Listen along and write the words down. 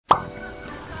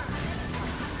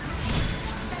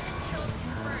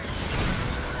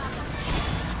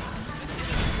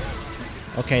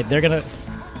Okay, they're gonna...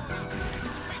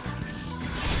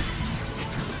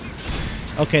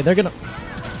 Okay, they're gonna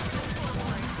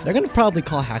probably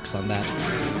call hacks on that.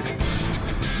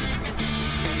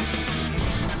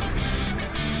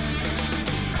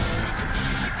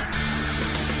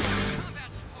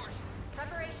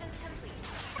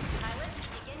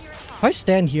 If I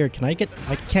stand here, can I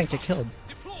can't get killed.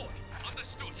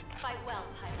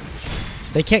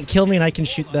 They can't kill me and I can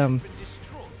shoot them.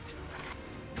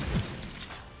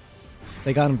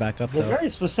 They got him back up though. It's a very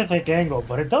specific angle,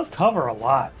 but it does cover a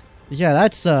lot. Yeah,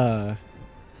 that's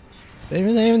they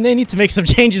need to make some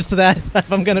changes to that,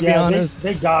 if I'm gonna be honest.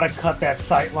 They gotta cut that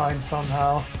sight line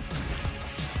somehow.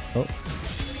 Oh.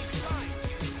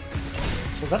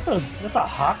 Well, that's a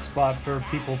hot spot for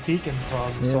people peeking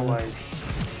from, yeah. So like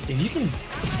if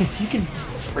you can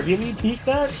freely peek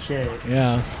that shit.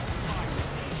 Yeah.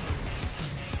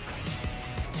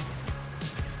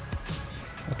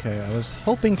 Okay, I was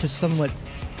hoping to somewhat...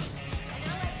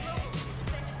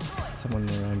 Someone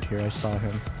around here, I saw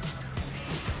him.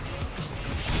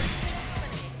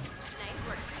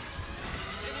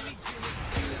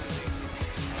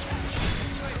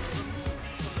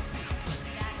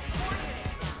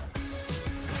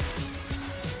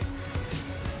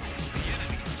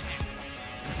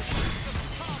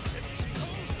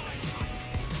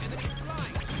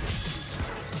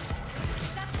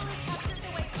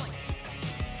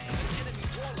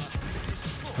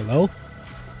 Hello?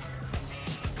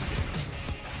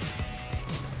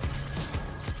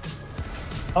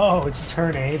 Oh, it's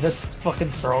turn A that's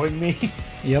fucking throwing me.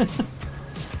 Yep.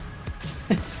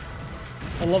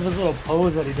 I love his little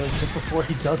pose that he does just before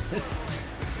he does it.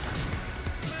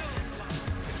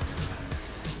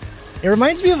 It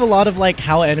reminds me of a lot of like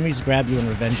how enemies grab you in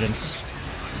Revengeance.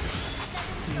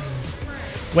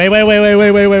 Wait. Wait.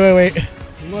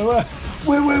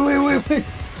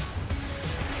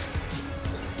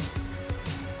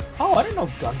 Oh, I didn't know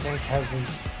Guntank has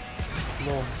his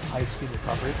little high-speed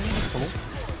recovery thing. That's cool.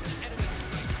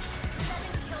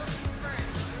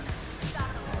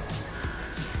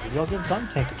 Maybe I'll give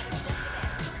Guntank a chance.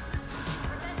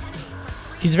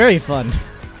 He's very fun.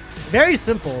 Very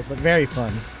simple, but very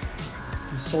fun.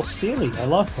 He's so silly. I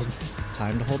love him.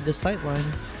 Time to hold this sight line.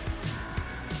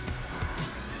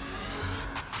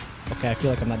 Okay, I feel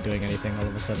like I'm not doing anything all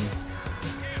of a sudden.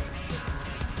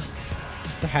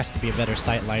 There has to be a better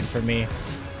sight line for me.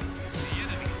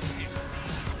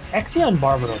 Exion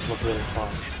Barbados look really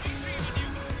fun.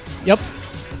 Yep.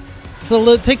 So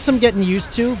it takes some getting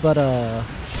used to, but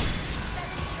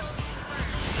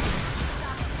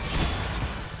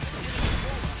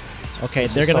okay,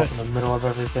 they're gonna in the middle of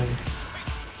everything.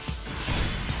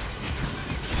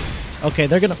 Okay,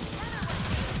 they're gonna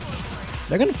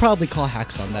probably call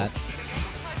hacks on that.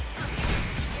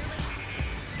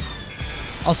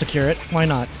 I'll secure it. Why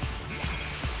not?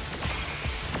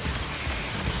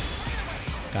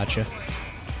 Gotcha.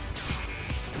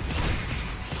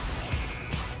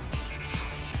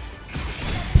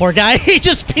 Poor guy, he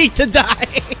just peeked to die.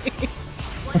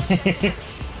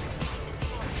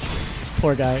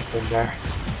 Poor guy. In there.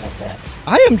 Not bad.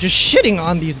 I am just shitting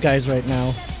on these guys right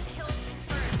now.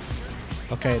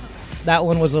 Okay, that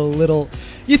one was a little...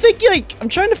 You think, like, I'm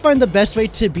trying to find the best way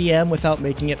to BM without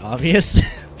making it obvious.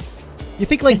 You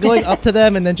think, like, going up to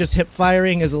them and then just hip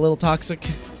firing is a little toxic?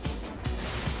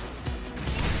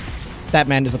 That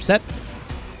man is upset.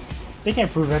 They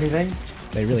can't prove anything.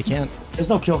 They really can't. There's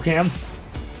no kill cam.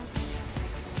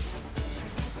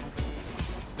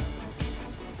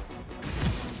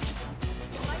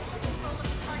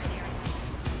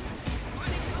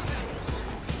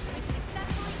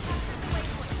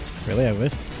 Really, I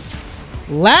whiffed.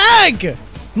 Lag!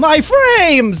 My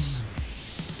frames!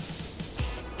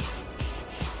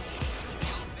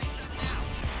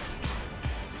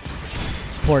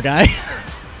 Poor guy.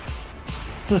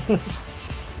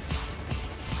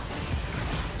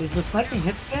 Is the sniping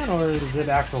hit scan or is it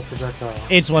actual projectile?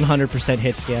 It's 100%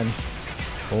 hit scan.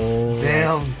 Oh.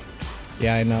 Damn.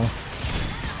 Yeah, I know.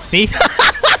 See?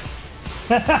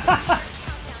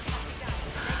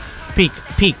 Peek,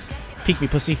 peek. Peek me,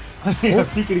 pussy. Yeah,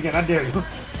 peek it again, I dare you.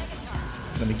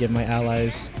 Let me give my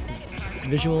allies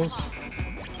visuals.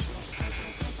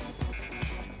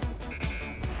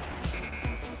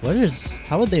 What is...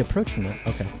 How would they approach from it?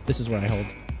 Okay, this is where I hold.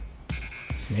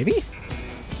 Maybe?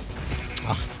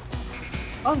 Ah.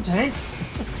 I'm tank.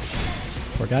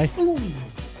 Poor guy.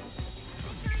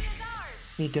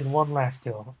 Sneaking one last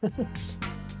kill. I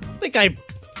think I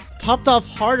popped off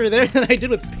harder there than I did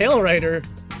with Pale Rider.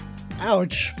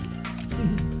 Ouch.